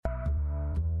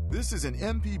This is an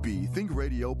MPB Think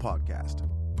Radio podcast.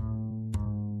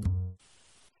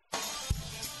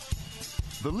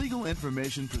 The legal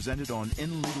information presented on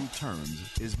In Legal Terms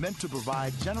is meant to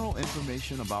provide general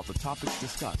information about the topics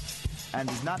discussed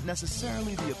and is not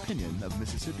necessarily the opinion of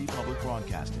Mississippi Public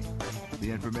Broadcasting.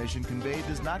 The information conveyed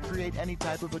does not create any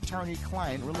type of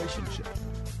attorney-client relationship.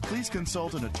 Please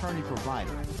consult an attorney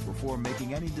provider before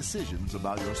making any decisions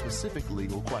about your specific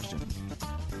legal questions.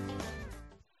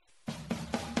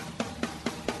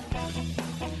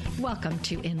 Welcome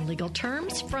to In Legal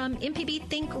Terms from MPB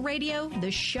Think Radio,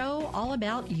 the show all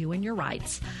about you and your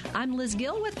rights. I'm Liz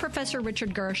Gill with Professor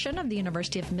Richard Gershon of the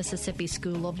University of Mississippi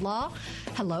School of Law.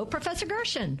 Hello, Professor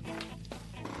Gershon.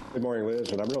 Good morning,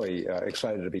 Liz, and I'm really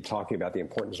excited to be talking about the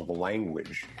importance of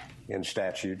language in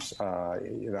statutes.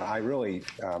 I really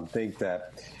think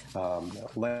that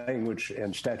language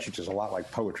in statutes is a lot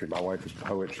like poetry. My wife is a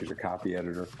poet; she's a copy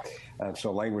editor, and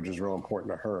so language is real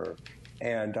important to her.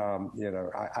 And,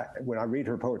 when I read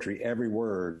her poetry, every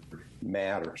word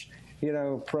matters.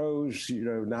 Prose,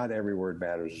 not every word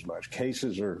matters as much.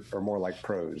 Cases are more like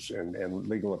prose, and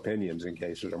legal opinions in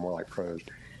cases are more like prose.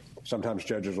 Sometimes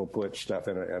judges will put stuff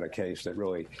in a case that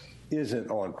really isn't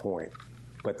on point.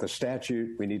 But the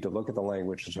statute, we need to look at the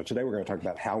language. And so today we're going to talk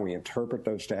about how we interpret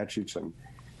those statutes and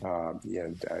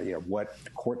what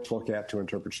courts look at to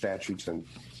interpret statutes and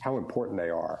how important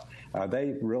they are.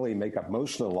 They really make up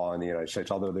most of the law in the United States,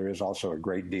 although there is also a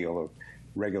great deal of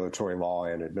regulatory law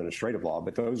and administrative law.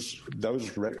 But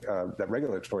that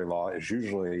regulatory law is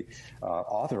usually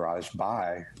authorized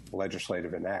by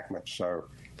legislative enactment. So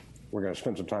we're going to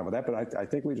spend some time with that, but I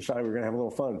think we decided we're going to have a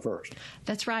little fun first.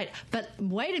 That's right. But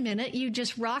wait a minute. You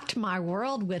just rocked my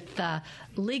world with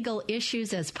legal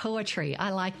issues as poetry.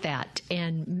 I like that.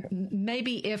 And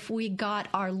maybe if we got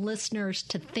our listeners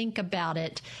to think about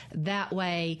it that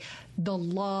way, the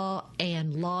law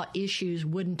and law issues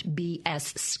wouldn't be as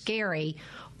scary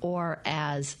or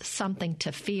as something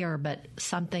to fear, but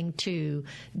something to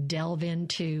delve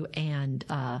into and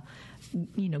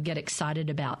get excited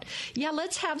about. Yeah,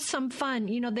 let's have some fun.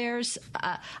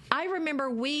 I remember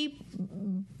we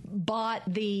bought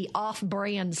the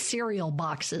off-brand cereal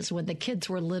boxes when the kids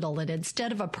were little, and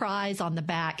instead of a prize on the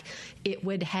back, it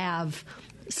would have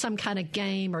some kind of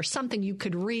game or something you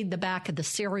could read the back of the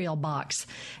cereal box.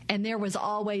 And there was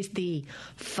always the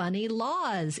funny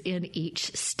laws in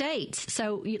each state.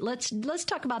 So let's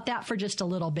talk about that for just a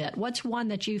little bit. What's one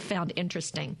that you found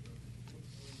interesting?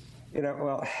 There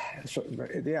are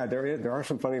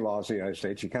some funny laws in the United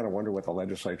States. You kind of wonder what the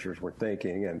legislatures were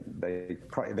thinking, and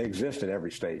they exist in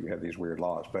every state. You have these weird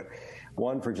laws. But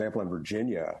one, for example, in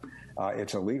Virginia,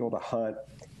 it's illegal to hunt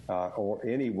or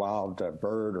any wild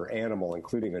bird or animal,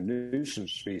 including a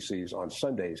nuisance species, on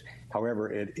Sundays.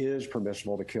 However, it is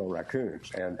permissible to kill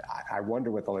raccoons. And I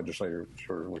wonder what the legislators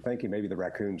were thinking. Maybe the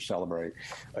raccoons celebrate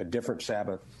a different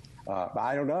Sabbath. But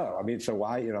I don't know. I mean, so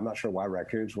why? I'm not sure why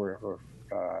raccoons were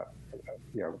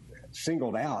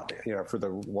singled out, for the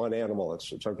one animal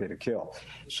it's okay to kill.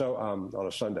 So on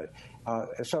a Sunday.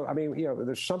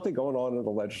 There's something going on in the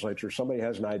legislature. Somebody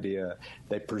has an idea.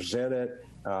 They present it.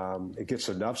 It gets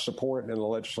enough support in the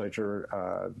legislature.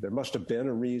 There must have been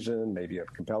a reason, maybe a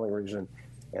compelling reason,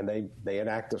 and they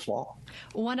enact this law.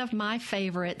 One of my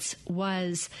favorites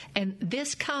was, and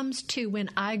this comes to when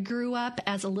I grew up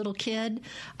as a little kid.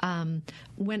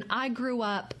 When I grew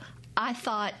up, I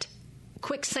thought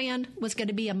quicksand was going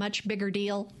to be a much bigger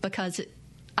deal because,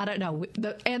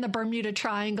 and the Bermuda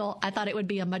Triangle, I thought it would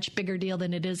be a much bigger deal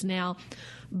than it is now.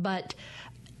 But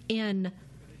in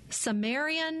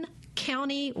Sumerian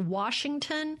County,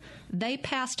 Washington, they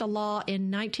passed a law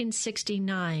in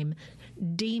 1969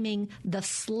 deeming the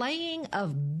slaying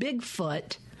of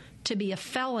Bigfoot to be a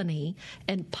felony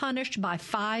and punished by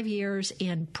 5 years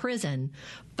in prison.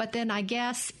 But then I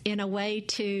guess in a way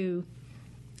to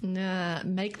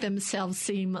make themselves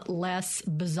seem less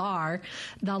bizarre,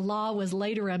 the law was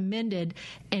later amended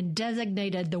and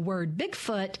designated the word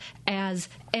Bigfoot as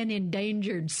an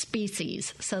endangered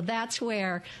species. So that's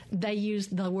where they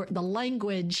used the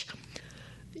language,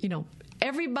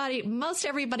 most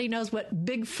everybody knows what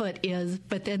Bigfoot is,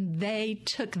 but then they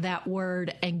took that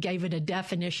word and gave it a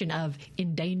definition of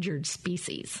endangered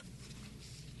species.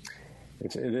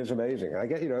 It is amazing. I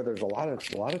get, there's a lot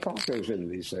of talk goes into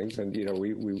these things, and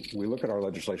we look at our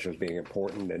legislation as being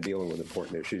important and dealing with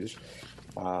important issues,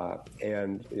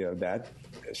 and that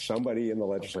somebody in the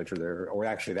legislature there, or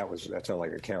actually that sounded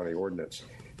like a county ordinance,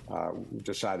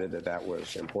 decided that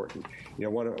was important.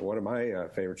 One of my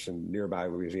favorites in nearby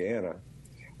Louisiana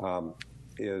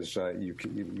is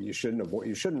you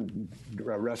shouldn't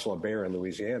wrestle a bear in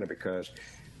Louisiana because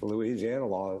Louisiana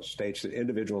law states that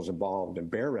individuals involved in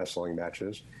bear wrestling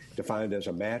matches, defined as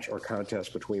a match or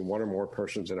contest between one or more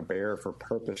persons and a bear for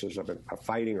purposes of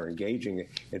fighting or engaging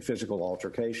in physical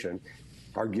altercation,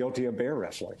 are guilty of bear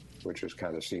wrestling, which is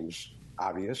kind of seems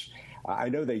obvious. I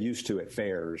know they used to at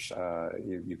fairs.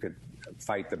 You could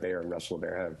fight the bear and wrestle the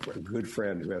bear. I have a good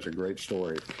friend who has a great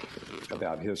story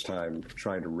about his time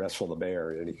trying to wrestle the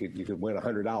bear, and you could win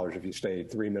 $100 if you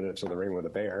stayed 3 minutes in the ring with a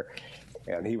bear.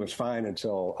 And he was fine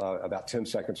until about 10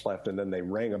 seconds left, and then they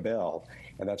rang a bell,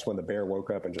 and that's when the bear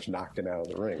woke up and just knocked him out of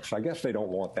the ring. So I guess they don't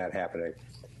want that happening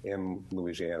in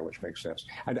Louisiana, which makes sense.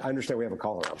 I understand we have a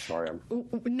caller. I'm sorry.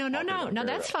 No,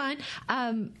 that's fine.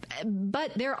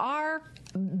 But there are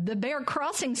the bear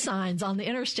crossing signs on the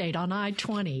interstate on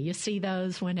I-20. You see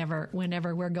those whenever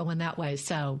we're going that way.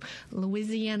 So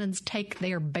Louisianans take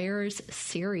their bears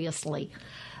seriously.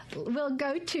 We'll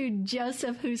go to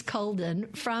Joseph, who's Colden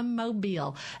from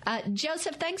Mobile.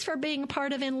 Joseph, thanks for being a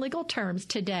part of In Legal Terms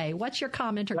today. What's your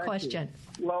comment or question?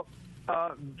 Well,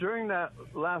 during that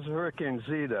last Hurricane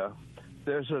Zeta,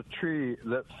 there's a tree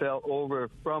that fell over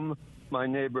from my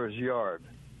neighbor's yard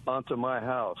onto my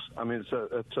house. I mean,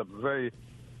 it's a very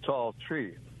tall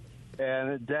tree, and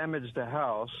it damaged the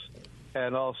house.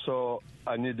 And also,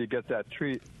 I need to get that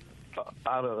tree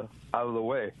out of the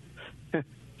way.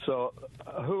 So,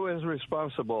 who is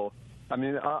responsible? I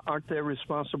mean, aren't they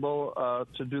responsible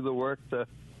to do the work to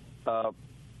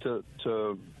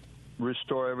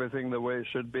restore everything the way it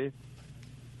should be?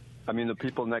 I mean, the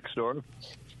people next door.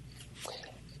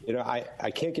 You know,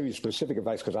 I can't give you specific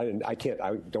advice because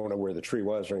I don't know where the tree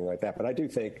was or anything like that. But I do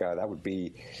think that would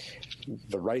be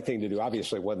the right thing to do.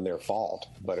 Obviously, it wasn't their fault,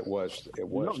 but it was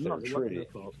their tree.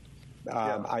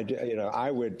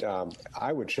 I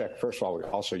would check first of all.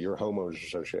 Also, your homeowners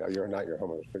association. You're not your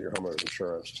homeowners, but your homeowners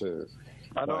insurance too.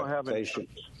 I don't have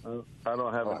insurance. I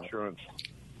don't have insurance.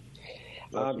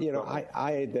 I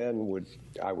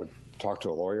would talk to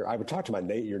a lawyer. I would talk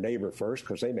to your neighbor first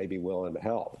because they may be willing to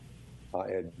help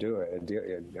and do it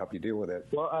and help you deal with it.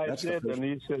 Well, I did, and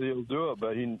he said he'll do it,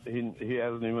 but he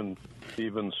hasn't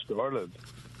even started.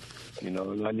 You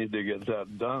know, and I need to get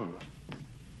that done.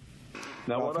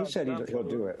 Now, he said he'll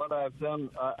do it. What I've done,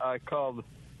 I called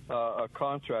a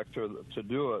contractor to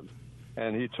do it,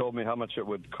 and he told me how much it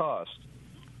would cost.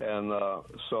 And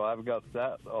so I've got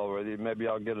that already. Maybe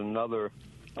I'll get another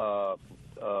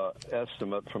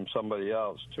estimate from somebody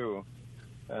else too,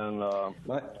 and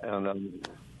then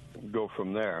go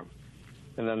from there.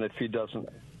 And then if he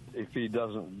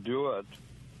doesn't do it,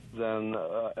 then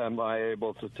am I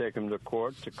able to take him to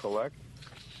court to collect?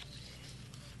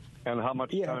 And how much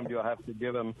time do I have to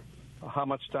give him? How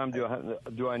much time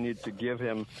do I need to give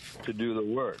him to do the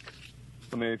work?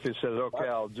 I mean, if he says, okay,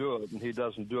 I'll do it, and he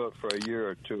doesn't do it for a year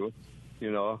or two,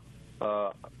 you know,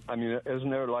 I mean, isn't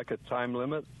there like a time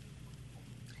limit?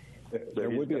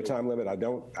 There would be a time limit. I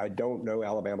don't know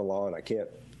Alabama law, and I can't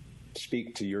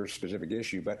speak to your specific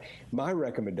issue. But my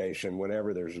recommendation,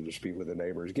 whenever there's a dispute with a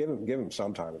neighbor, is give him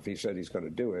some time. If he said he's going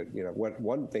to do it, you know,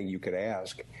 one thing you could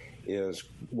ask is,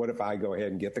 what if I go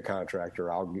ahead and get the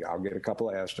contractor? I'll get a couple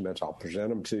of estimates. I'll present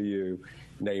them to you,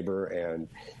 neighbor, and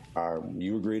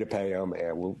you agree to pay them,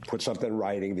 and we'll put something in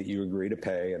writing that you agree to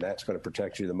pay, and that's going to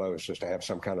protect you the most, is to have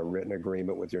some kind of written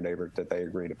agreement with your neighbor that they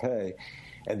agree to pay.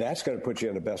 And that's going to put you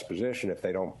in the best position if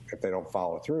they don't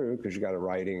follow through, because you got a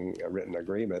written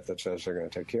agreement that says they're going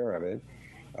to take care of it.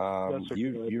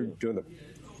 You're doing the,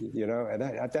 you know, and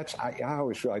I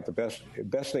always feel like the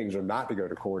best things are not to go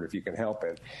to court if you can help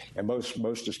it, and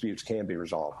most disputes can be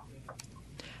resolved.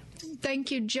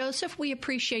 Thank you, Joseph. We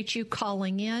appreciate you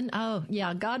calling in. Oh,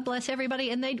 yeah, God bless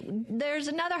everybody. And there's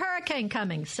another hurricane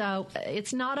coming, so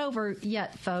it's not over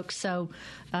yet, folks. So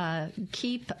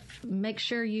make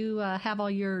sure you have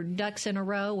all your ducks in a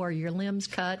row, or your limbs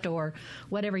cut, or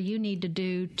whatever you need to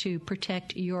do to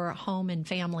protect your home and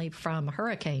family from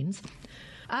hurricanes.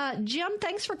 Jim,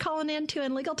 thanks for calling in to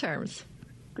In Legal Terms.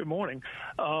 Good morning.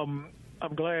 I'm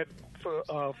glad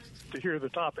to hear the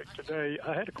topic today.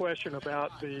 I had a question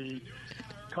about the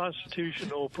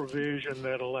constitutional provision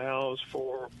that allows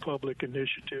for public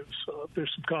initiatives.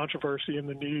 There's some controversy in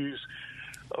the news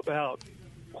about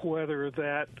whether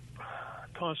that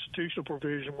constitutional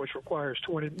provision, which requires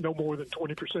no more than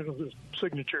 20% of the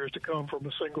signatures to come from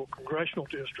a single congressional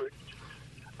district,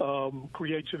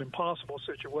 creates an impossible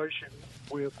situation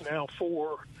with now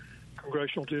 4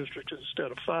 congressional districts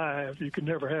instead of 5. You can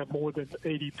never have more than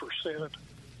 80%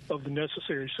 of the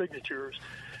necessary signatures.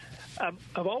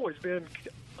 I've always been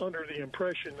under the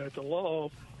impression that the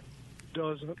law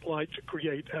doesn't like to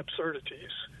create absurdities,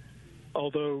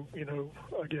 although, you know,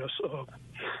 I guess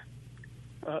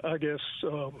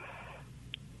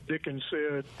Dickens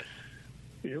said,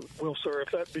 well, sir,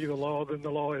 if that be the law, then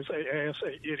the law is a ass,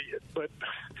 a idiot. But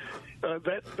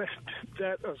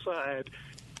that aside,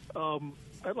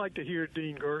 I'd like to hear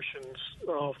Dean Gerson's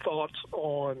thoughts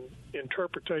on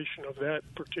interpretation of that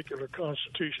particular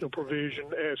constitutional provision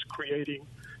as creating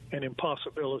an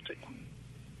impossibility.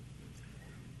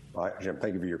 Jim,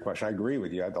 thank you for your question. I agree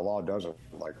with you. The law doesn't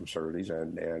like absurdities,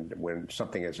 and when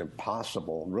something is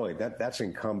impossible, really, that's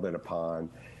incumbent upon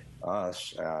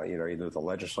us, either the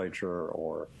legislature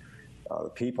or the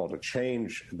people to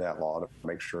change that law to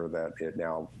make sure that it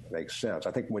now makes sense.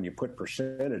 I think when you put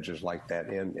percentages like that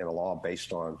in a law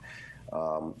based on,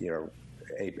 a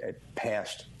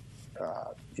past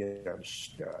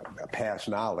past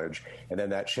knowledge, and then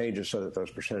that changes so that those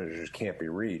percentages can't be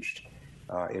reached,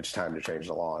 it's time to change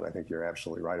the law. And I think you're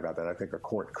absolutely right about that. I think a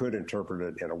court could interpret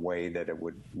it in a way that it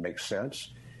would make sense.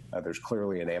 There's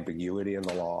clearly an ambiguity in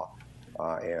the law.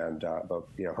 But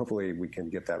hopefully we can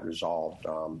get that resolved,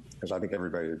 because I think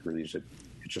everybody agrees it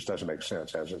just doesn't make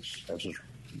sense as it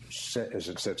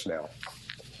sits now.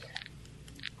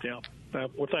 Yeah.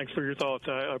 Well, thanks for your thoughts.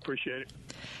 I appreciate it.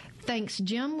 Thanks,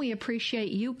 Jim. We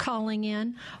appreciate you calling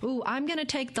in. Ooh, I'm going to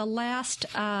take the last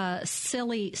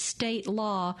silly state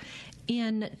law.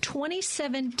 In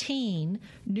 2017,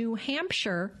 New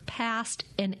Hampshire passed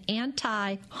an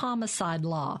anti-homicide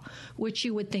law, which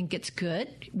you would think it's good.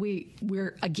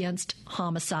 We're against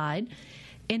homicide.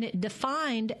 And it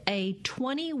defined a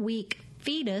 20-week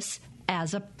fetus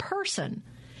as a person.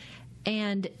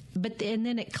 And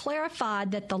then it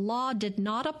clarified that the law did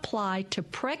not apply to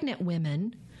pregnant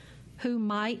women who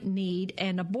might need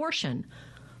an abortion.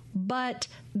 But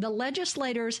the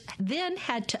legislators then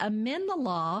had to amend the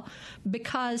law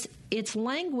because its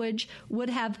language would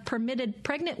have permitted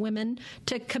pregnant women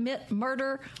to commit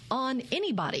murder on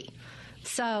anybody.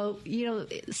 So,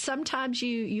 sometimes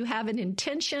you have an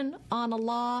intention on a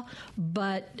law,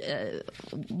 but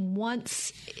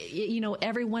once,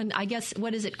 everyone, I guess,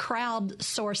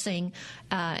 crowdsourcing,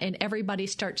 and everybody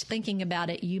starts thinking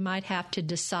about it, you might have to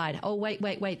decide, oh,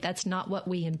 wait, that's not what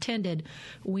we intended.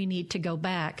 We need to go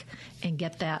back and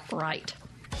get that right.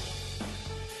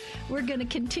 We're going to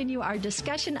continue our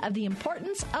discussion of the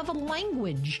importance of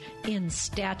language in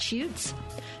statutes.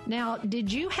 Now,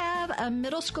 did you have a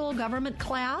middle school government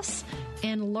class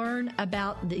and learn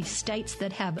about the states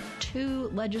that have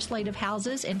 2 legislative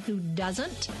houses and who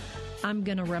doesn't? I'm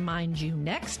going to remind you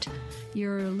next.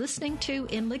 You're listening to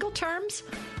In Legal Terms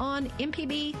on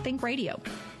MPB Think Radio.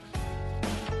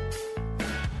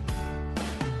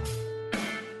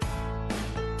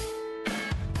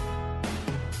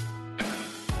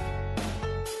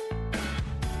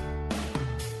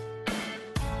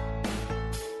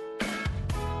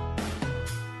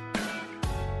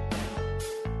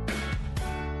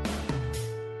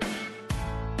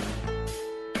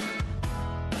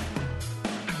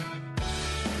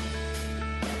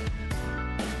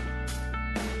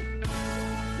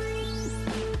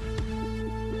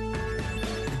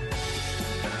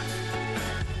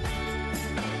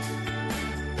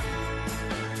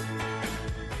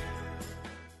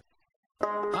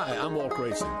 Hi, I'm Walt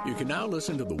Grayson. You can now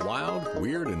listen to the wild,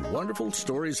 weird, and wonderful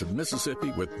stories of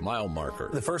Mississippi with Mile Marker.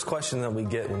 The first question that we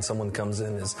get when someone comes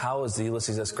in is, how is the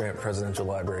Ulysses S. Grant Presidential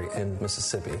Library in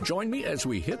Mississippi? Join me as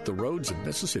we hit the roads of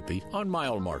Mississippi on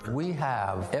Mile Marker. We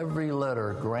have every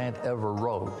letter Grant ever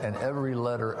wrote and every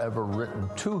letter ever written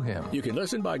to him. You can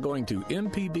listen by going to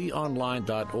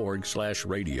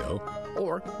mpbonline.org/radio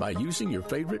or by using your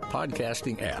favorite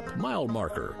podcasting app, Mile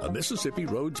Marker, a Mississippi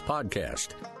Roads podcast.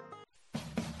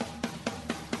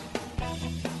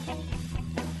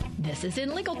 This is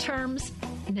In Legal Terms.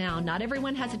 Now, not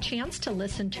everyone has a chance to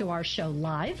listen to our show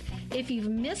live. If you've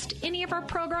missed any of our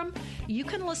program, you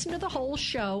can listen to the whole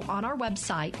show on our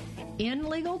website,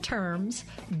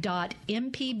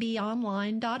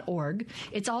 inlegalterms.mpbonline.org.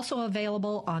 It's also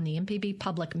available on the MPB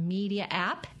Public Media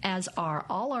app, as are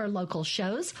all our local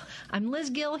shows. I'm Liz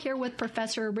Gill here with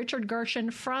Professor Richard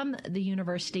Gershon from the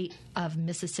University of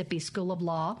Mississippi School of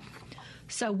Law.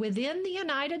 So within the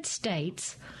United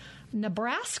States,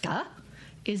 Nebraska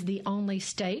is the only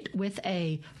state with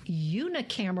a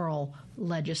unicameral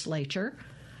legislature.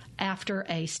 After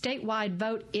a statewide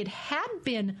vote, it had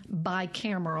been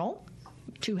bicameral,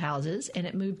 2 houses, and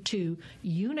it moved to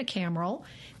unicameral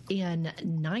in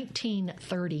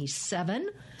 1937.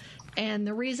 And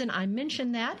the reason I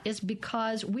mention that is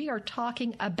because we are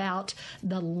talking about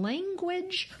the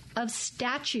language of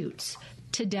statutes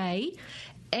today.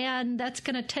 And that's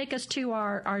going to take us to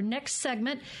our next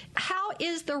segment. How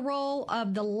is the role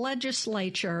of the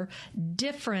legislature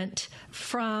different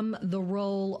from the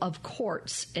role of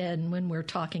courts and when we're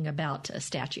talking about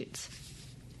statutes?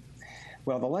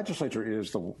 Well, the legislature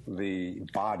is the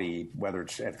body, whether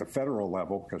it's at the federal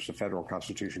level, because the federal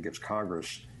Constitution gives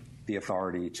Congress the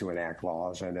authority to enact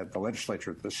laws, and at the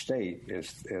legislature at the state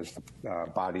is the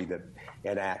body that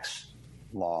enacts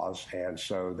laws, and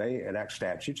so they enact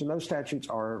statutes, and those statutes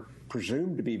are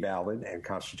presumed to be valid and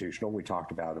constitutional. We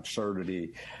talked about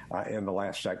absurdity in the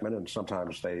last segment, and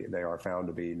sometimes they are found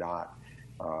to be not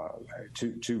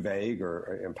too vague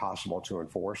or impossible to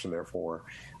enforce, and therefore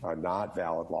not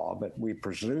valid law. But we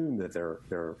presume that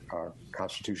they're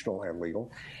constitutional and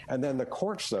legal. And then the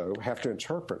courts, though, have to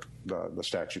interpret the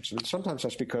statutes. And sometimes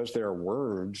that's because there are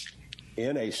words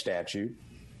in a statute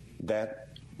that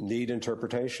need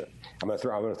interpretation. I'm going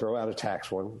to throw out a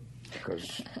tax one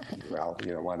because, well,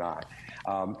 why not?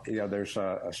 There's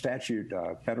a statute,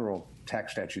 a federal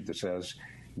tax statute that says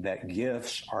that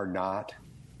gifts are not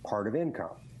part of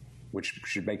income, which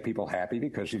should make people happy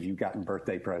because if you've gotten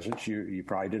birthday presents, you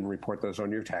probably didn't report those on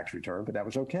your tax return, but that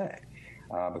was okay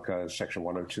because Section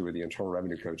 102 of the Internal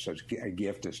Revenue Code says a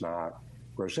gift is not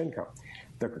gross income.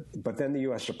 But then the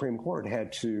U.S. Supreme Court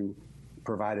had to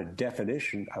provide a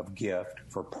definition of gift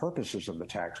for purposes of the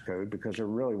tax code because there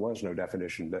really was no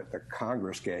definition that the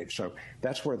Congress gave. So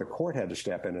that's where the court had to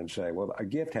step in and say, well, a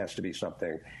gift has to be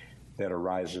something that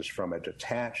arises from a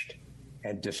detached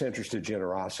and disinterested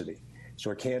generosity.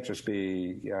 So it can't just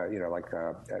be,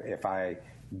 if I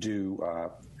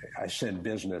send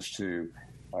business to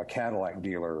a Cadillac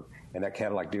dealer and that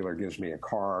Cadillac dealer gives me a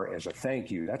car as a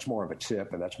thank you, that's more of a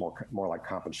tip and that's more like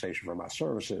compensation for my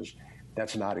services.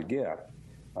 That's not a gift.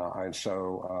 And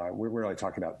so we're really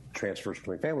talking about transfers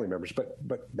between family members.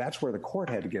 But that's where the court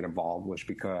had to get involved was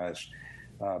because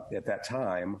at that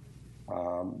time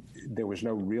there was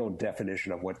no real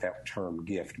definition of what that term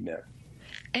gift meant.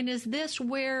 And is this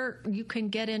where you can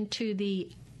get into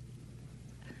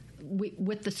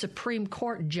with the Supreme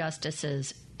Court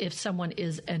justices, if someone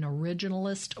is an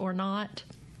originalist or not?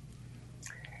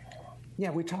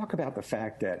 Yeah, we talk about the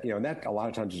fact that, and that a lot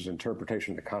of times is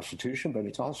interpretation of the Constitution, but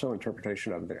it's also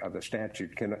interpretation of the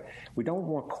statute. We don't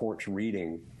want courts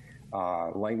reading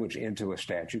language into a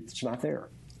statute that's not there.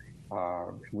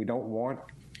 We don't want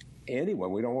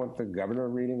anyone. We don't want the governor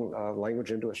reading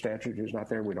language into a statute who's not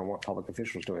there. We don't want public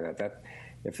officials doing that.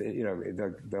 If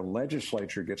the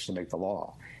legislature gets to make the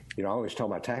law. I always tell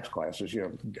my tax classes,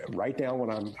 write down what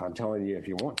I'm telling you if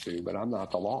you want to, but I'm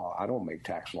not the law. I don't make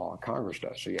tax law. Congress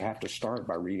does. So you have to start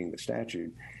by reading the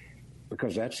statute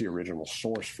because that's the original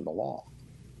source for the law.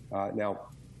 Now,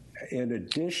 in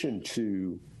addition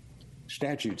to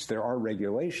statutes, there are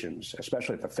regulations,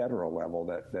 especially at the federal level,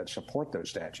 that support those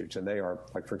statutes. And they are,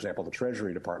 like, for example, the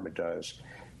Treasury Department does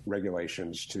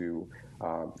regulations to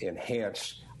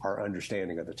enhance our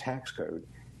understanding of the tax code.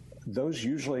 Those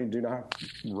usually do not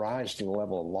rise to the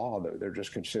level of law, though. They're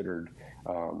just considered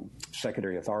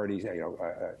secondary authorities,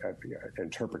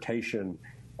 interpretation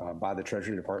by the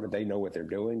Treasury Department. They know what they're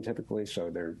doing typically,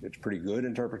 so it's pretty good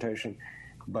interpretation.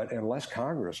 But unless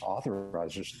Congress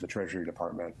authorizes the Treasury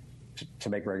Department to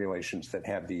make regulations that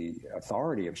have the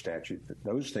authority of statute,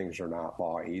 those things are not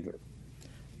law either.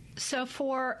 So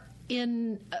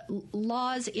in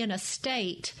laws in a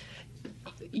state,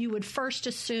 you would first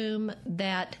assume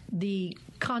that the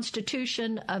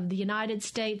Constitution of the United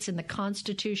States and the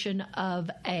Constitution of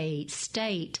a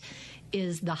state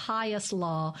is the highest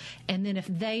law, and then if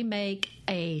they make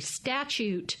a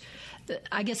statute,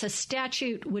 I guess a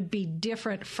statute would be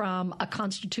different from a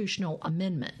constitutional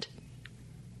amendment.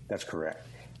 That's correct.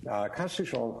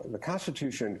 The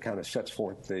Constitution kind of sets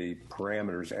forth the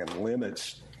parameters and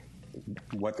limits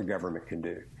what the government can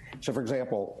do. So, for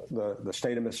example, the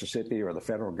state of Mississippi or the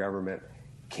federal government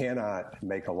cannot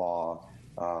make a law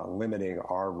limiting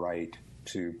our right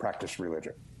to practice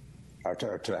religion,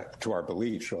 to our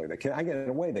beliefs, really. In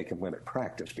a way, they can limit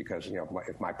practice because,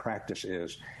 if my practice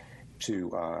is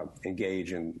to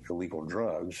engage in illegal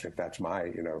drugs, if that's my,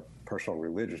 personal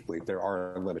religious belief, there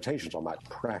are limitations on my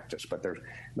practice, but there's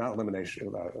not a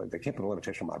limitation. They can't put a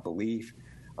limitation on my belief,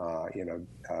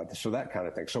 so that kind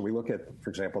of thing. So we look at, for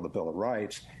example, the Bill of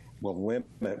Rights will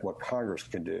limit what Congress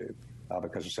can do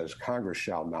because it says Congress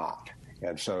shall not.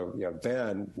 And so,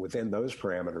 then within those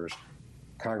parameters,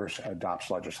 Congress adopts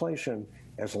legislation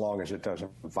as long as it doesn't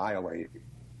violate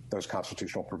those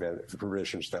constitutional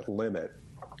provisions that limit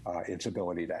its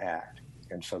ability to act.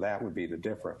 And so that would be the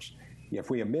difference. If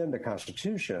we amend the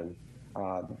Constitution,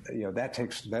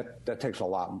 that takes a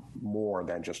lot more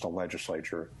than just a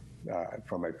legislature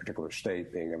from a particular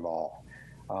state being involved.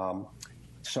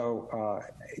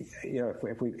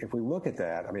 If we look at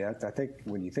that, I mean, I think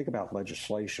when you think about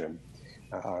legislation,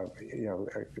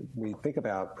 we think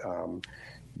about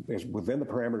is within the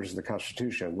parameters of the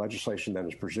Constitution, legislation then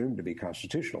is presumed to be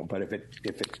constitutional. But if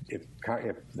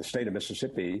the state of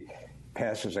Mississippi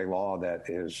passes a law that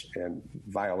is in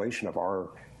violation of our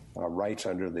rights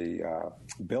under the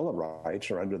Bill of Rights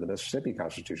or under the Mississippi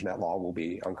Constitution, that law will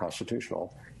be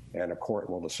unconstitutional, and a court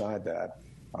will decide that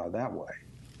that way.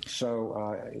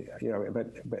 So,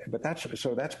 but that's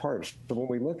part of it. So when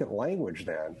we look at language,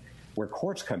 then where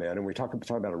courts come in, and we talk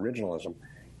about originalism,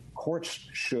 courts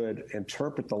should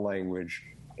interpret the language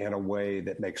in a way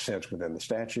that makes sense within the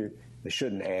statute. They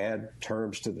shouldn't add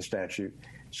terms to the statute.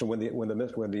 So when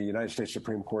the United States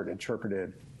Supreme Court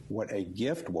interpreted what a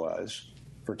gift was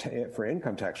for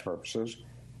income tax purposes,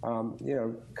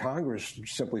 Congress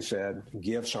simply said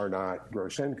gifts are not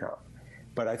gross income.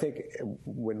 But I think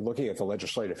when looking at the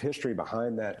legislative history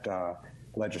behind that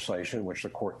legislation, which the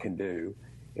court can do,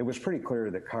 it was pretty clear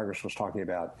that Congress was talking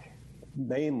about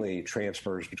mainly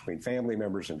transfers between family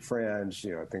members and friends,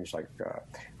 things like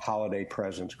holiday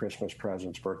presents, Christmas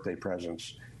presents, birthday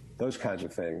presents. Those kinds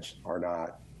of things are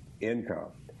not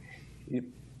income.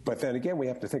 But then again, we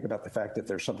have to think about the fact that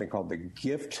there's something called the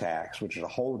gift tax, which is a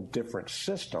whole different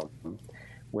system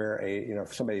where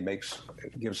if somebody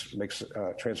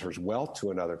transfers wealth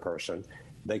to another person,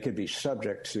 they could be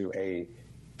subject to a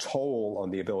toll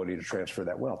on the ability to transfer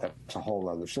that wealth. That's a whole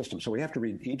other system. So we have to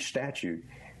read each statute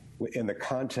in the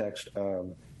context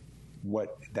of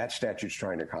what that statute's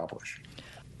trying to accomplish.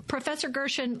 Professor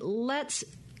Gershon, let's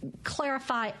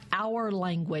clarify our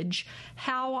language.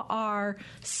 How are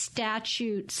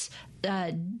statutes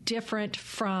different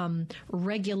from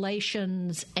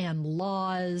regulations and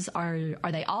laws? Are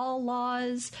they all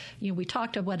laws? We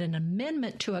talked about what an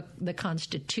amendment to the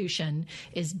Constitution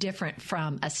is different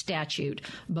from a statute,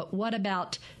 but what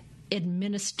about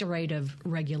administrative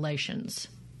regulations?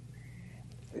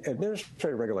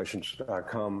 Administrative regulations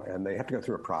come and they have to go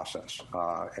through a process.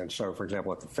 And so, for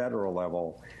example, at the federal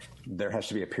level, there has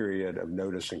to be a period of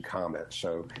notice and comment.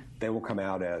 So they will come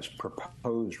out as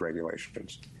proposed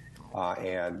regulations,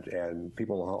 and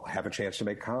people will have a chance to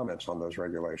make comments on those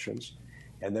regulations.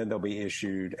 And then they'll be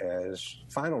issued as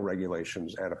final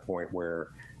regulations at a point where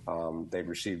they've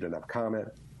received enough comment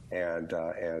and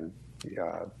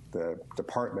the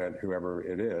department, whoever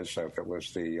it is, so if it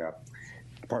was the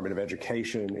Department of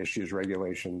Education issues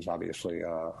regulations, obviously,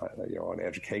 on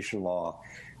education law,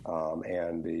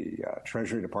 and the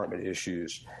Treasury Department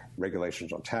issues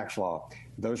regulations on tax law.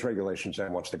 Those regulations,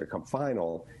 then, once they become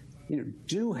final,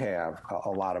 do have a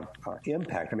lot of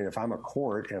impact. I mean, if I'm a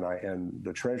court and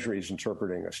the Treasury is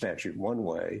interpreting a statute one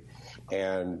way,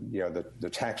 and the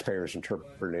taxpayer is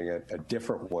interpreting it a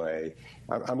different way,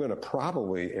 I'm going to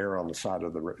probably err on the side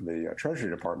of the Treasury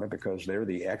Department because they're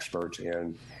the experts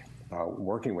in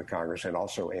working with Congress and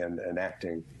also in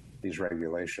enacting these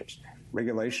regulations.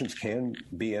 Regulations can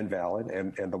be invalid,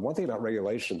 and the one thing about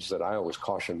regulations that I always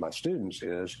caution my students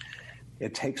is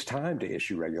it takes time to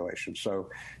issue regulations. So,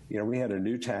 we had a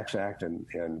new tax act in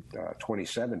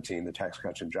 2017, the Tax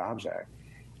Cuts and Jobs Act.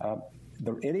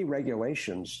 Any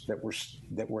regulations that were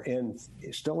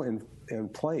still in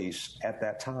place at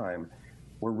that time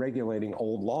were regulating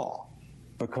old law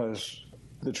because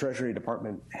the Treasury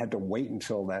Department had to wait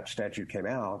until that statute came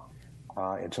out,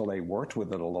 until they worked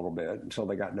with it a little bit, until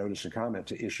they got notice and comment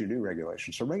to issue new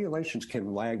regulations. So regulations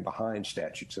can lag behind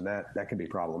statutes, and that can be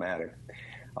problematic,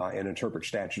 and interpret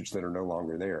statutes that are no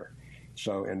longer there.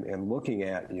 So in looking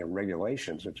at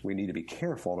regulations, we need to be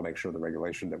careful to make sure the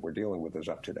regulation that we're dealing with is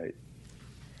up to date.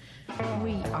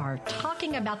 We are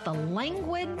talking about the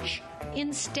language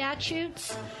in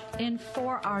statutes, and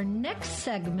for our next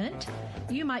segment,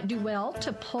 you might do well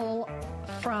to pull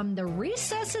from the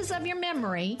recesses of your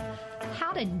memory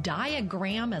how to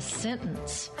diagram a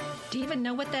sentence. Do you even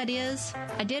know what that is?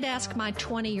 I did ask my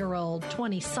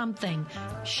 20-something.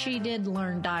 She did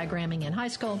learn diagramming in high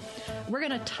school. We're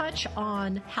going to touch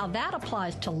on how that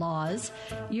applies to laws.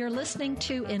 You're listening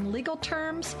to In Legal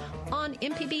Terms on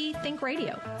MPB Think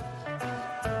Radio.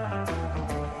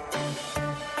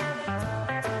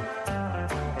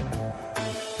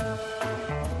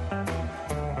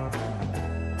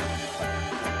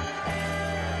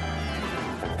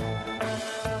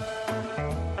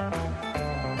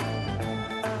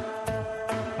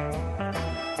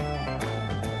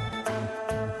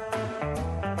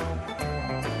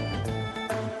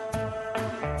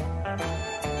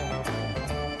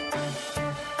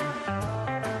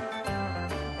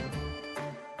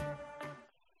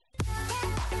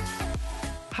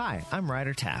 Hi, I'm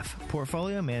Ryder Taff,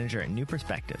 Portfolio Manager at New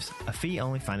Perspectives, a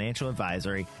fee-only financial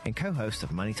advisory and co-host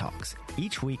of Money Talks.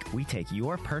 Each week, we take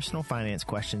your personal finance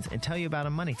questions and tell you about a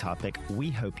money topic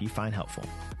we hope you find helpful.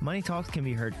 Money Talks can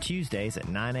be heard Tuesdays at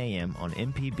 9 a.m. on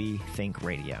MPB Think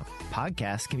Radio.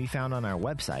 Podcasts can be found on our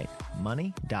website,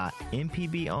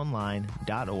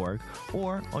 money.mpbonline.org,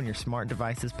 or on your smart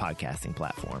device's podcasting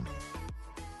platform.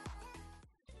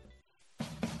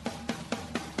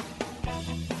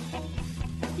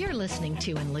 You're listening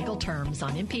to In Legal Terms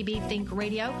on MPB Think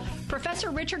Radio. Professor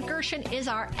Richard Gershon is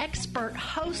our expert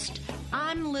host.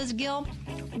 I'm Liz Gill.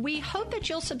 We hope that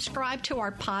you'll subscribe to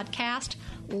our podcast.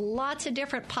 Lots of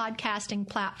different podcasting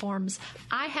platforms.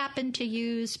 I happen to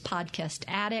use Podcast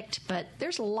Addict, but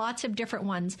there's lots of different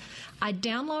ones. I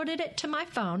downloaded it to my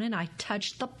phone and I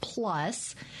touched the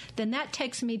plus. Then that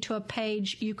takes me to a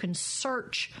page you can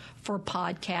search for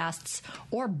podcasts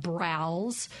or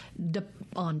browse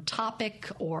on topic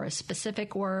or a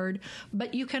specific word.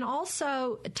 But you can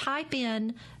also type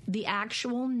in the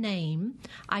actual name.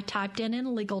 I typed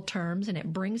in legal terms and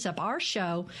it brings up our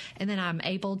show, and then I'm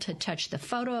able to touch the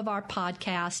photo of our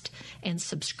podcast and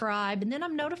subscribe, and then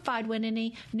I'm notified when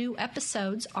any new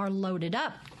episodes are loaded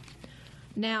up.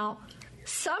 Now,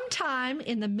 sometime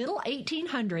in the middle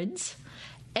 1800s,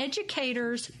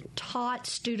 educators taught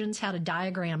students how to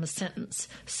diagram a sentence.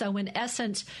 So in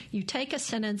essence, you take a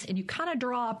sentence and you kind of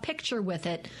draw a picture with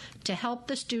it to help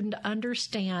the student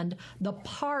understand the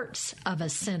parts of a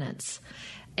sentence.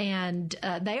 And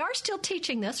they are still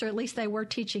teaching this, or at least they were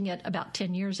teaching it about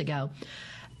 10 years ago.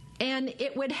 And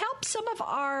it would help some of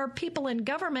our people in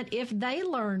government if they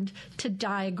learned to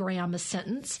diagram a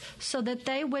sentence so that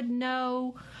they would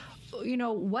know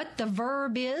what the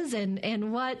verb is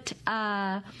and what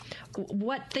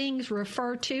things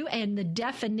refer to and the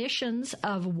definitions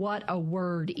of what a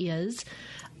word is.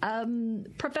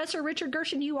 Professor Richard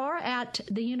Gershon, you are at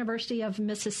the University of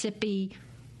Mississippi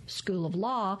School of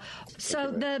Law.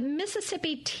 So the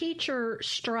Mississippi teacher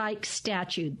strike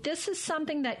statute, this is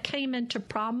something that came into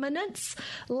prominence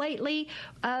lately,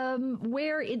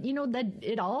 where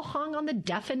it all hung on the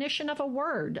definition of a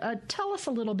word. Tell us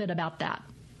a little bit about that.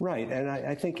 Right, and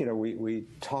I think, we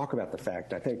talk about the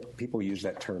fact, I think people use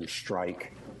that term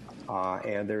strike,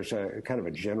 and there's a kind of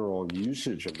a general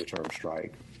usage of the term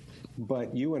strike,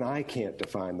 but you and I can't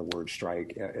define the word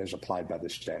strike as applied by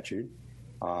this statute.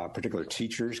 Particular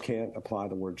teachers can't define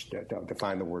the word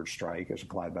strike as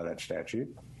applied by that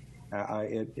statute.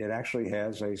 It actually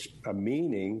has a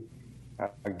meaning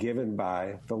given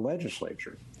by the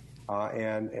legislature,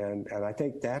 and I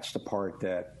think that's the part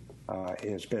that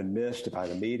has been missed by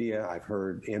the media. I've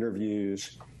heard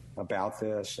interviews about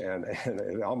this, and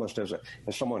almost as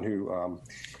someone who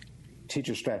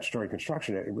teaches statutory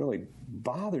construction, it really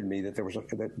bothered me that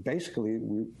that basically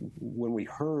when we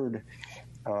heard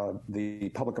the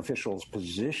public official's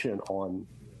position on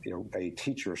a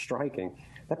teacher striking,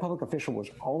 that public official was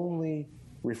only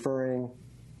referring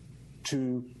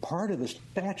to part of the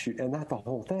statute and not the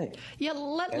whole thing. Yeah,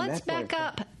 let's back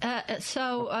up.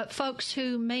 So folks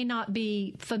who may not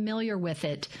be familiar with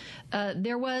it,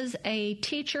 there was a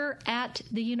teacher at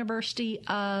the University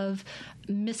of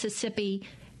Mississippi,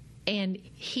 and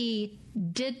he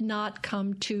did not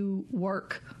come to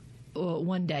work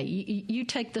one day. You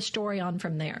take the story on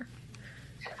from there.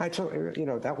 So,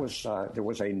 that was there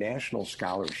was a national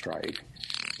scholar strike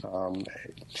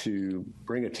to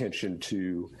bring attention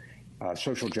to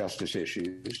social justice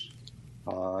issues,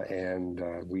 and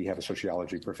we have a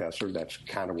sociology professor. That's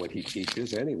kind of what he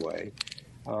teaches anyway.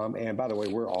 And by the way,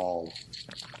 we're all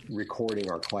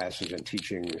recording our classes and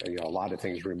teaching a lot of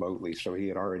things remotely, so he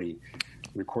had already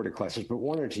recorded classes, but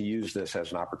wanted to use this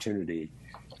as an opportunity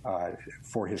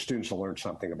for his students to learn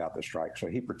something about the strike. So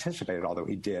he participated, although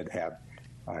he did have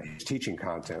his teaching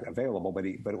content available, but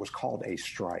it was called a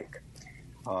strike.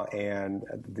 And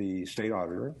the state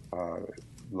auditor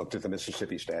looked at the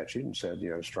Mississippi statute and said,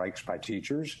 strikes by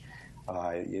teachers,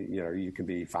 you can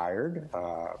be fired.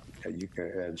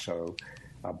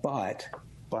 But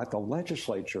the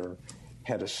legislature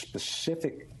had a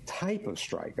specific type of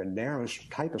strike, a narrow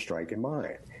type of strike in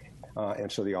mind. And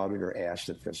so the auditor asked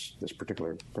that this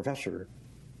particular professor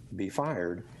be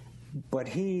fired. But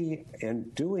he, in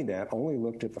doing that, only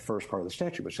looked at the first part of the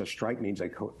statute, which says strike means a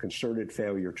concerted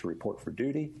failure to report for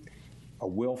duty, a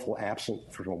willful absence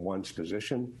from one's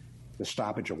position, the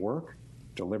stoppage of work,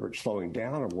 deliberate slowing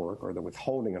down of work, or the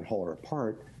withholding in whole or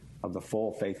part of the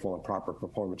full, faithful, and proper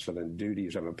performance of the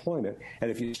duties of employment.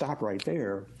 And if you stop right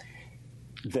there,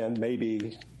 then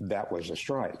maybe that was a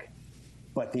strike.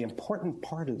 But the important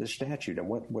part of the statute and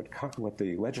what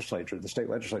the legislature, the state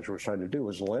legislature, was trying to do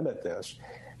was limit this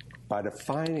by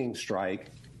defining strike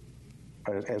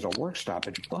as a work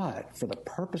stoppage, but for the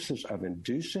purposes of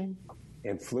inducing,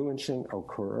 influencing, or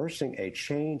coercing a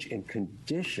change in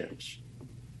conditions,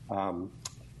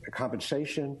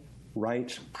 compensation,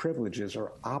 rights, privileges,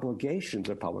 or obligations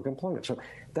of public employment. So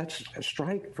that's a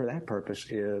strike for that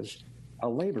purpose is a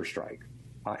labor strike,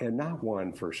 and not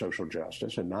one for social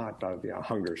justice, and not a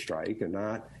hunger strike, and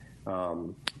not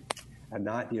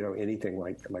anything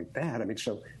like that. I mean,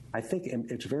 so I think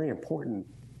it's very important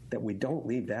that we don't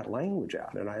leave that language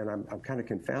out. And I'm kind of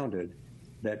confounded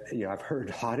that I've heard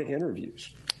a lot of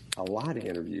interviews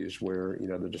where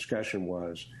the discussion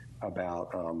was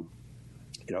about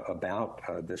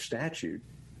the statute.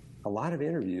 A lot of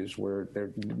interviews where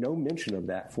there's no mention of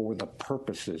that for the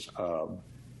purposes of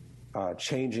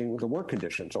changing the work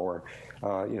conditions or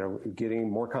getting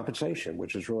more compensation,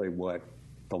 which is really what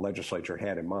the legislature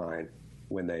had in mind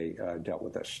when they dealt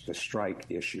with the strike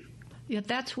issue. Yeah,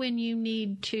 that's when you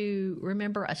need to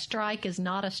remember a strike is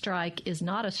not a strike,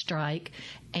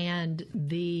 and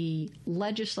the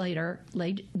legislative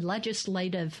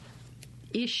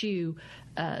issue,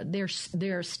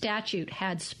 their statute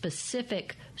had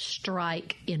specific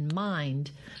strike in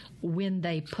mind when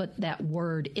they put that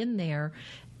word in there,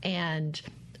 and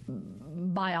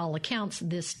by all accounts,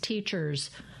 this teacher's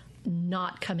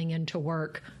not coming into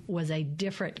work was a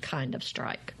different kind of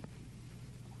strike.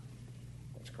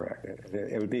 Correct.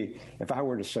 It would be if I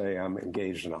were to say I'm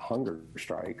engaged in a hunger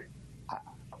strike.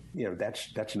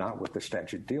 That's not what the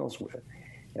statute deals with,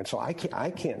 and so I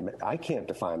can't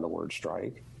define the word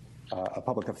strike. A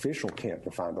public official can't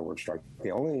define the word strike.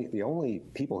 The only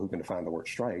people who can define the word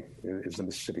strike is the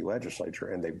Mississippi legislature,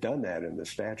 and they've done that in the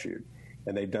statute,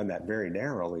 and they've done that very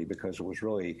narrowly because it was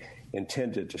really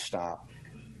intended to stop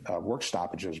work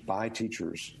stoppages by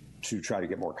teachers to try to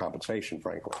get more compensation,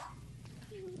 frankly.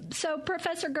 So,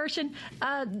 Professor Gershon,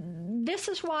 this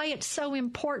is why it's so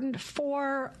important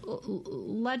for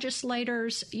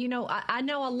legislators. I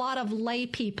know a lot of lay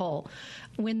people,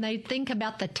 when they think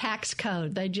about the tax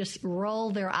code, they just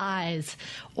roll their eyes.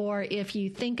 Or if you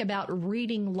think about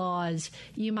reading laws,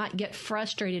 you might get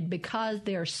frustrated because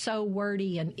they're so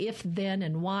wordy and if, then,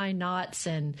 and why nots,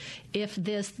 and if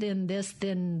this, then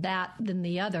that, then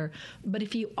the other. But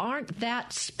if you aren't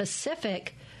that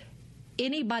specific,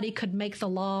 anybody could make the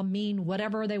law mean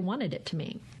whatever they wanted it to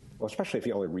mean. Well, especially if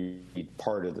you only read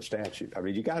part of the statute. I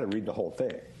mean, you got to read the whole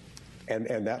thing.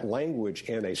 And that language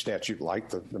in a statute like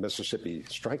the Mississippi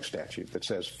strike statute that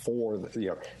says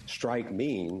strike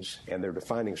means, and they're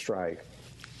defining strike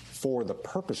for the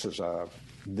purposes of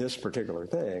this particular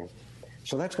thing.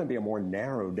 So that's going to be a more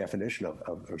narrow definition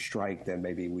of strike than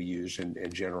maybe we use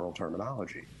in general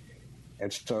terminology.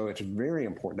 And so it's very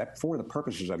important that for the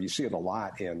purposes of, you see it a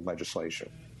lot in legislation,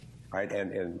 right?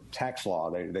 And in tax law,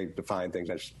 they define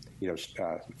things as,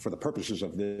 for the purposes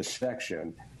of this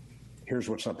section, here's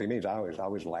what something means. I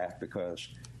always laugh because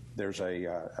there's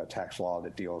a tax law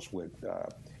that deals with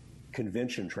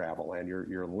convention travel, and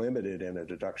you're limited in a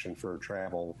deduction for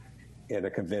travel in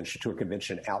a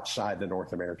convention outside the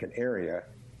North American area.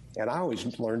 And I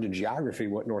always learned in geography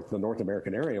what the North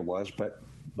American area was, but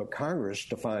Congress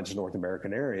defines the North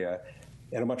American area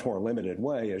in a much more limited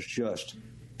way as just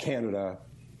Canada,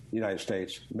 United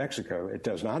States, Mexico. It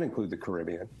does not include the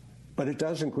Caribbean, but it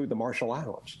does include the Marshall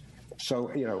Islands. So,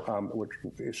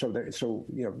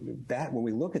 that when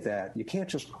we look at that, you can't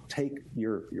just take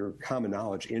your common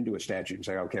knowledge into a statute and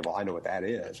say, okay, well, I know what that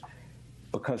is,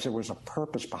 because there was a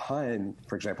purpose behind,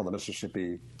 for example, the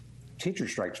Mississippi teacher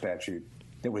strike statute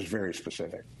that was very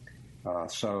specific.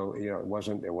 So it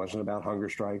wasn't about hunger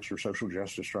strikes or social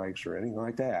justice strikes or anything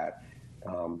like that.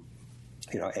 And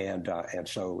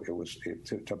so it was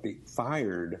to be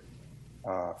fired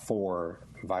for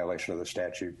violation of the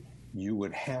statute. You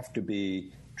would have to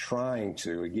be trying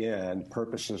to, again,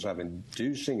 purposes of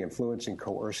inducing, influencing,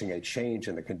 coercing a change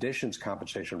in the conditions,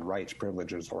 compensation, rights,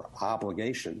 privileges, or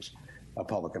obligations of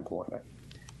public employment,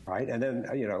 right? And then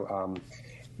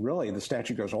really, the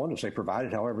statute goes on to say,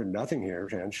 provided, however, nothing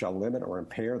herein shall limit or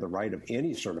impair the right of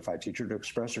any certified teacher to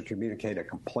express or communicate a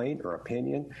complaint or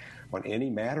opinion on any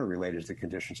matter related to the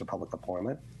conditions of public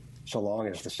employment, so long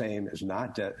as the same is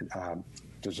not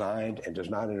designed and does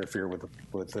not interfere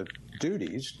with the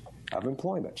duties of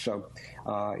employment. So,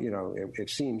 it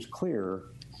seems clear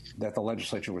that the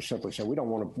legislature was simply saying we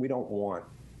don't want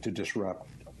to disrupt,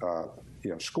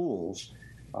 schools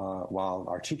while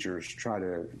our teachers try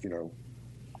to,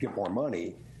 get more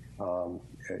money,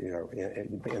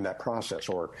 in that process,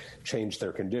 or change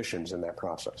their conditions in that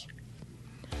process.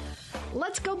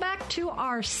 Let's go back to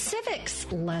our civics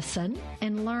lesson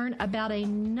and learn about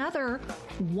another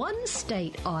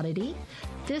one-state oddity.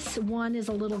 This one is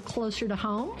a little closer to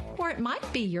home, or it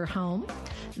might be your home.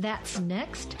 That's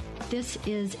next. This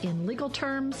is In Legal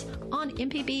Terms on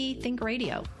MPB Think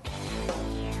Radio.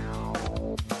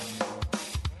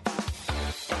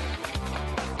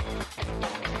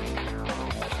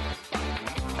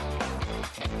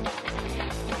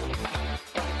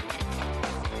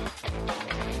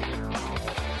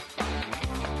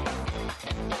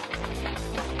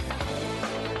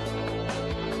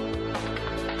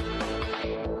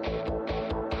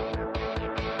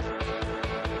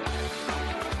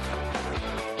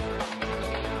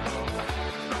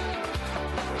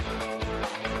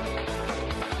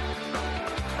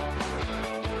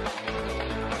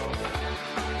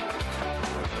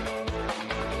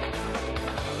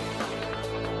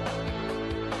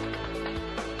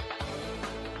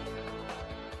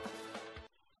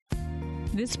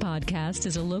 This podcast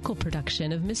is a local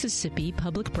production of Mississippi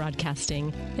Public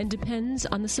Broadcasting and depends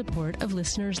on the support of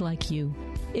listeners like you.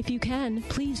 If you can,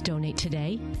 please donate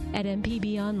today at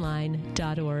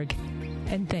mpbonline.org.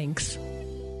 And thanks.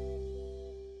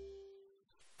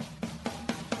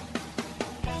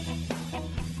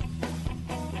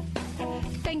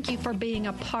 Thank you for being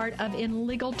a part of In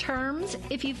Legal Terms.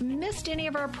 If you've missed any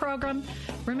of our program,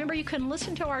 remember you can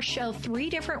listen to our show 3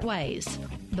 different ways.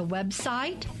 The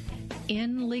website,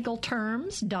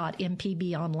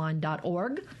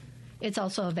 inlegalterms.mpbonline.org. It's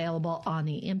also available on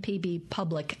the MPB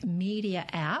Public Media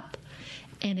app,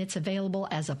 and it's available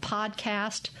as a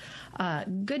podcast.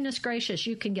 Goodness gracious,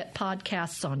 you can get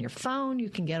podcasts on your phone. You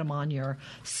can get them on your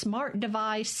smart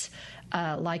device,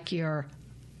 like your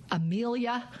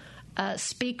Amelia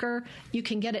speaker. You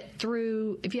can get it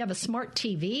through, if you have a smart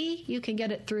TV, you can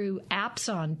get it through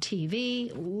apps on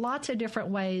TV. Lots of different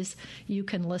ways you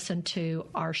can listen to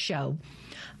our show.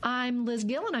 I'm Liz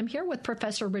Gill, and I'm here with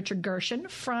Professor Richard Gershon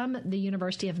from the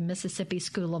University of Mississippi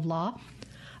School of Law.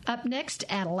 Up next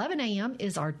at 11 a.m.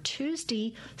 is our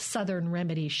Tuesday Southern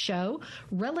Remedies show,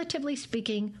 Relatively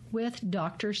Speaking, with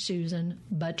Dr. Susan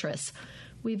Buttress.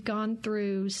 We've gone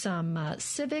through some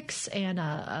civics and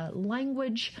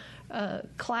language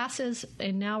classes,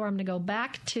 and now I'm going to go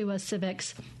back to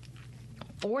civics.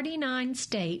 49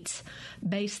 states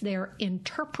base their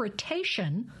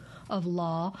interpretation of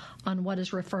law on what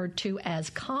is referred to as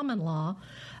common law.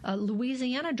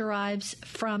 Louisiana derives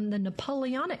from the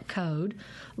Napoleonic Code.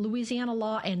 Louisiana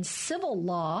law and civil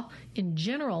law in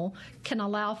general can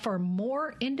allow for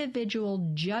more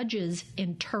individual judges'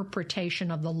 interpretation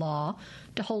of the law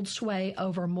to hold sway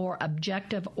over more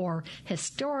objective or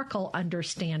historical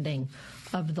understanding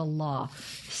of the law.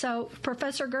 So,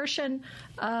 Professor Gershon,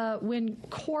 when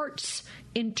courts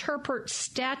interpret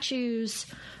statutes,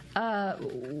 how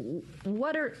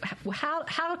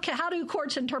do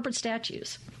courts interpret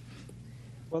statutes?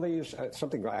 Well, they use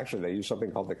something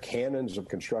called the canons of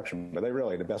construction, but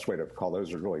the best way to call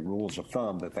those are really rules of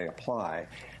thumb that they apply.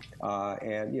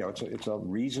 And it's a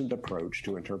reasoned approach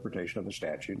to interpretation of the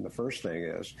statute. And the first thing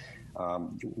is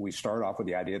we start off with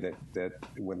the idea that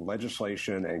when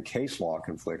legislation and case law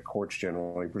conflict, courts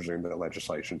generally presume that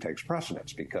legislation takes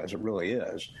precedence, because it really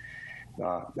is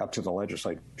up to the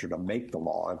legislature to make the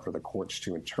law and for the courts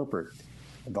to interpret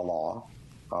the law.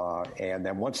 And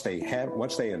then once they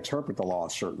interpret the law a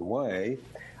certain way,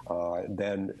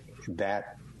 then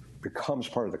that becomes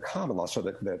part of the common law. So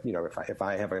that if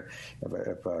I have a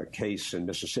case in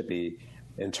Mississippi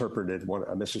interpreted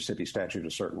a Mississippi statute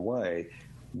a certain way,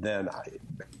 then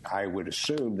I would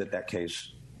assume that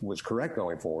case was correct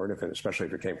going forward, especially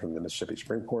if it came from the Mississippi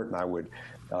Supreme Court, and I would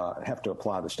have to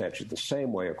apply the statute the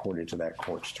same way according to that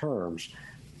court's terms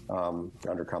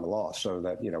under common law. So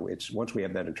that it's once we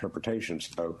have that interpretation.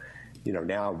 So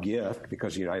now gift,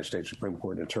 because the United States Supreme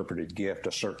Court interpreted gift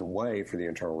a certain way for the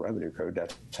Internal Revenue Code,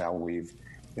 that's how we've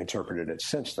interpreted it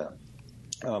since then.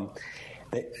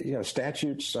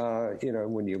 Statutes.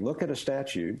 When you look at a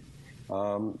statute.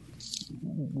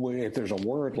 If there's a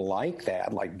word like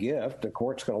that, like gift, the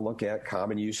court's going to look at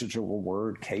common usage of a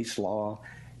word, case law,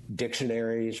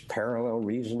 dictionaries, parallel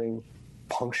reasoning.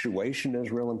 Punctuation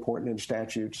is real important in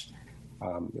statutes.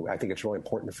 I think it's really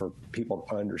important for people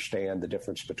to understand the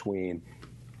difference between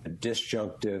the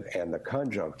disjunctive and the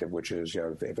conjunctive, which is,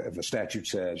 if a statute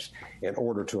says, in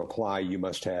order to apply, you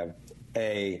must have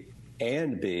A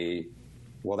and B,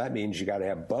 well, that means you got to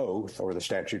have both or the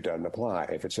statute doesn't apply.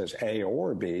 If it says A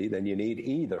or B, then you need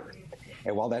either.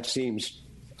 And while that seems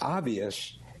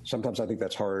obvious, sometimes I think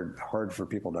that's hard for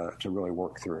people to really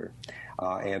work through.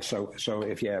 And so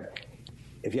if you have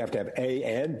to have A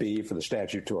and B for the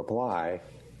statute to apply,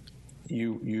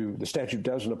 the statute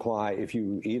doesn't apply if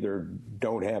you either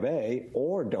don't have A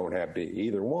or don't have B,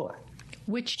 either one.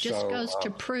 Which just goes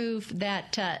to prove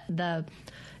that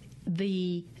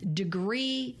the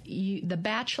degree, the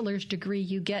bachelor's degree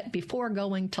you get before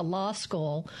going to law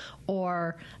school,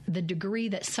 or the degree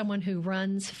that someone who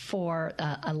runs for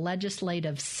a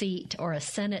legislative seat or a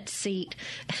Senate seat,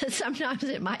 sometimes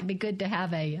it might be good to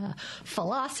have a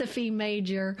philosophy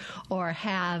major or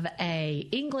have a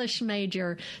English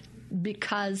major,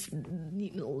 because,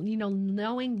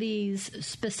 knowing these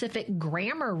specific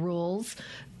grammar rules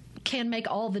can make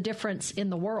all the difference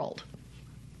in the world.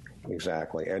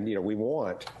 Exactly. And, we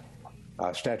want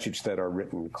statutes that are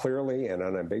written clearly and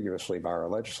unambiguously by our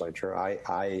legislature.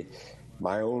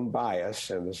 My own bias,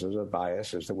 and this is a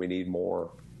bias, is that we need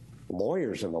more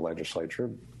lawyers in the legislature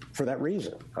for that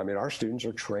reason. I mean, our students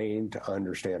are trained to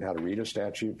understand how to read a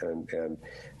statute and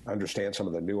understand some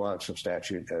of the nuance of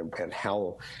statute and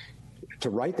how to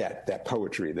write that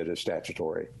poetry that is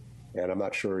statutory. And I'm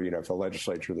not sure, if the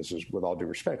legislature, this is with all due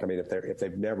respect, I mean, if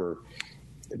they've never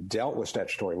dealt with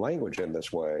statutory language in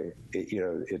this way,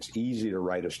 it's easy to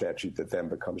write a statute that then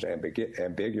becomes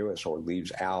ambiguous or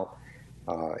leaves out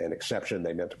an exception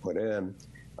they meant to put in.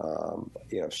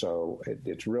 So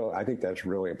it's real. I think that's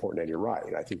really important, and you're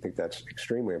right. I think that's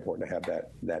extremely important to have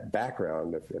that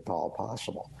background, if all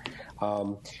possible.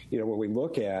 When we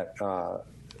look at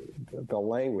the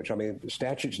language, I mean,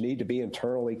 statutes need to be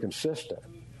internally consistent.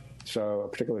 So a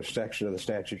particular section of the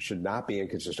statute should not be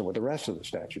inconsistent with the rest of the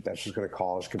statute. That's just going to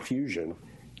cause confusion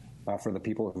for the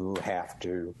people who have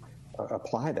to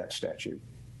apply that statute.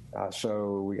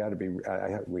 So we got to be.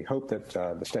 We hope that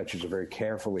the statutes are very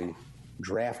carefully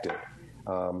drafted,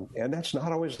 and that's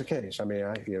not always the case. I mean,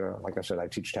 like I said, I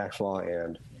teach tax law,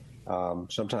 and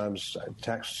sometimes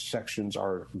tax sections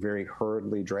are very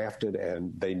hurriedly drafted,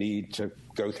 and they need to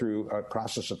go through a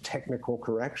process of technical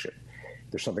correction.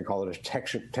 There's something called a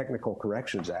Technical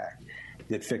Corrections Act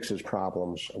that fixes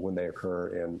problems when they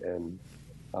occur in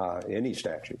any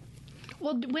statute.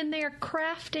 Well, when they're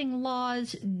crafting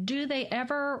laws, do they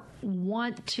ever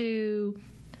want to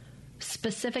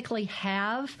specifically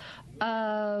have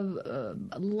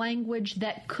language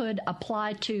that could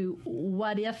apply to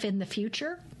what if in the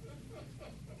future?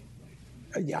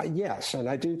 Yes, and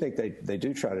I do think they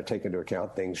do try to take into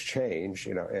account things change,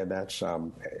 and that's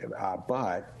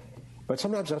but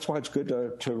sometimes that's why it's good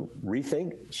to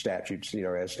rethink statutes,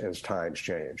 as times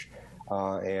change,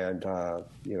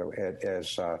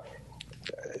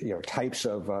 types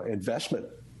of investment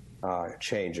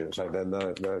changes. And then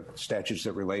the statutes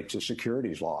that relate to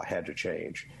securities law had to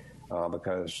change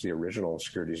because the original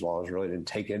securities laws really didn't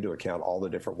take into account all the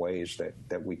different ways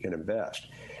that we can invest.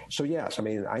 So, yes, I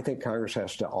mean, I think Congress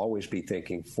has to always be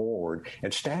thinking forward,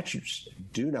 and statutes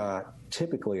do not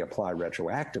typically apply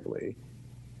retroactively.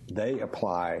 They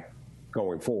apply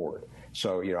going forward.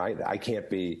 So, I can't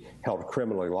be held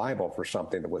criminally liable for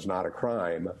something that was not a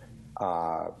crime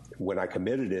when I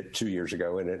committed it 2 years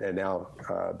ago, and now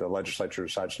the legislature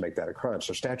decides to make that a crime.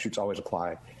 So statutes always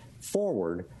apply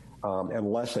forward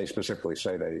unless they specifically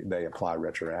say they apply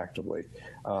retroactively.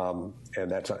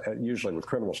 And that's usually with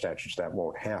criminal statutes that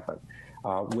won't happen.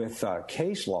 With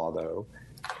case law, though,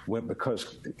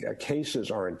 because cases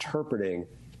are interpreting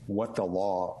what the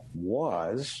law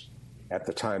was at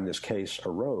the time this case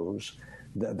arose,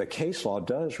 the case law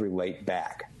does relate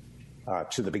back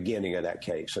to the beginning of that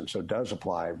case, and so does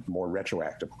apply more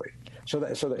retroactively. So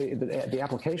the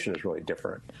application is really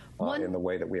different in the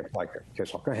way that we apply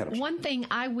case law. Go ahead. One thing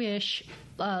I wish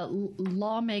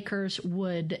lawmakers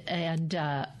would and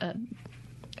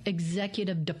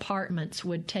executive departments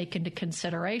would take into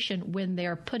consideration when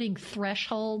they're putting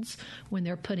thresholds, when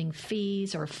they're putting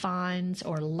fees or fines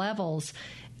or levels.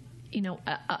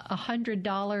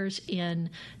 $100 in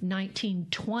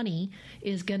 1920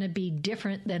 is going to be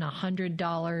different than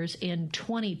 $100 in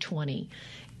 2020.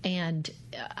 And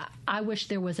I wish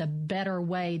there was a better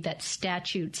way that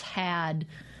statutes had,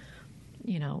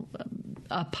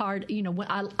 a part,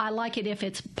 I like it if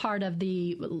it's part of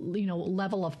the,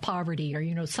 level of poverty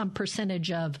or, some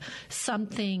percentage of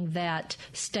something that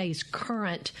stays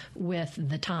current with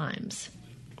the times.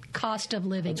 Cost of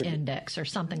living index or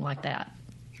something like that.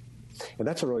 And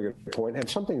that's a really good point. And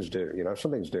some things do,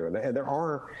 some things do. And there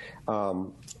are,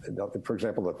 for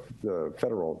example, the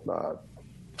federal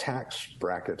tax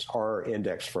brackets are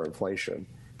indexed for inflation.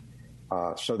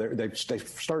 So they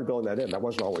started building that in. That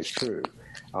wasn't always true.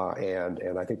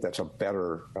 And I think that's a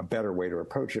better way to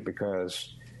approach it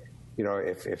because,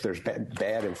 if there's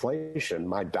bad inflation,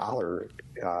 my dollar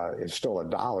is still a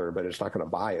dollar, but it's not going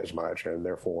to buy as much. And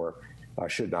therefore,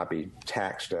 should not be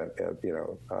taxed at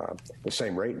the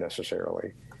same rate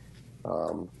necessarily.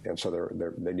 And so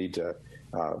they need to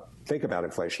think about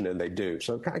inflation, and they do.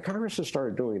 So Congress has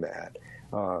started doing that,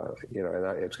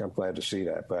 and I'm glad to see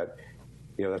that. But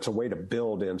that's a way to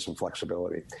build in some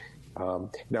flexibility.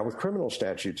 Now with criminal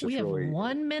statutes, we have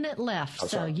 1 minute left.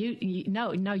 So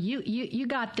you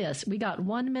got this. We got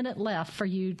 1 minute left for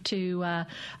you to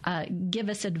give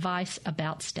us advice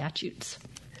about statutes.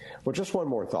 Well, just one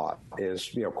more thought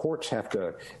is, courts have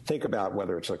to think about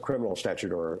whether it's a criminal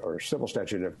statute or a civil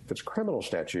statute. If it's a criminal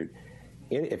statute,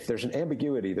 if there's an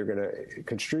ambiguity, they're going to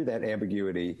construe that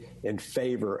ambiguity in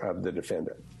favor of the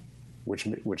defendant, which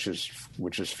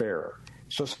is fairer.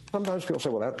 So sometimes people say,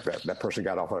 well, that person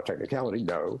got off on a technicality.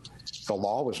 No, the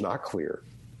law was not clear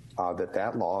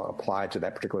that law applied to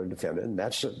that particular defendant, and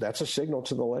that's a signal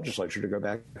to the legislature to go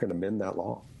back and amend that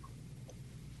law.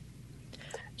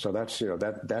 So that's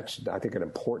I think an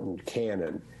important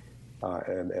canon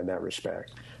in that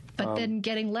respect. But then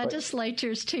getting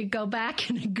legislatures to go back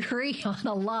and agree on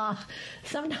a law,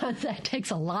 sometimes that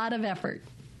takes a lot of effort.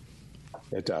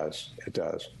 It does.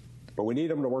 But we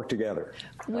need them to work together.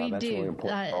 We that's do. Really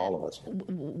important for all of us.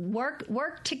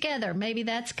 Work together. Maybe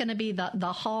that's going to be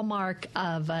the hallmark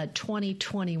of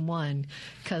 2021,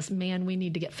 because, man, we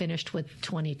need to get finished with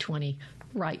 2020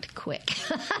 right quick.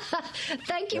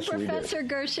 Thank you, yes, Professor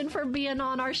Gershon, for being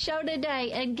on our show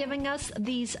today and giving us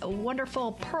these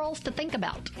wonderful pearls to think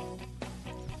about.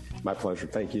 My pleasure.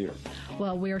 Thank you.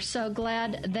 Well, we're so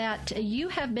glad that you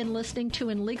have been listening to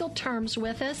In Legal Terms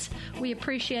with us. We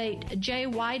appreciate Jay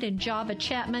White and Java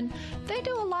Chapman. They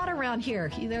do a lot around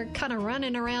here. They're kind of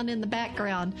running around in the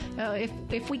background.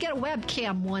 If we get a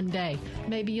webcam one day,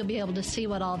 maybe you'll be able to see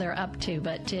what all they're up to.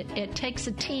 But it takes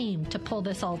a team to pull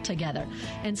this all together.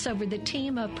 And so for the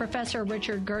team of Professor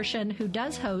Richard Gershon, who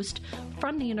does host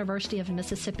from the University of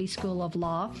Mississippi School of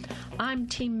Law, I'm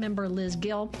team member Liz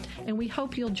Gill, and we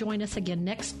hope you'll join us again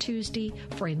next Tuesday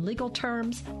for In Legal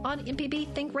Terms on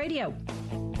MPB Think Radio.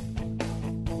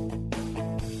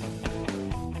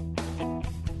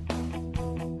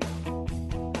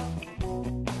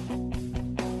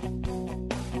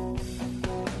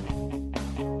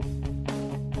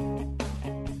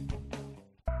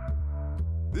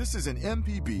 This is an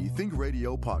MPB Think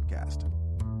Radio podcast.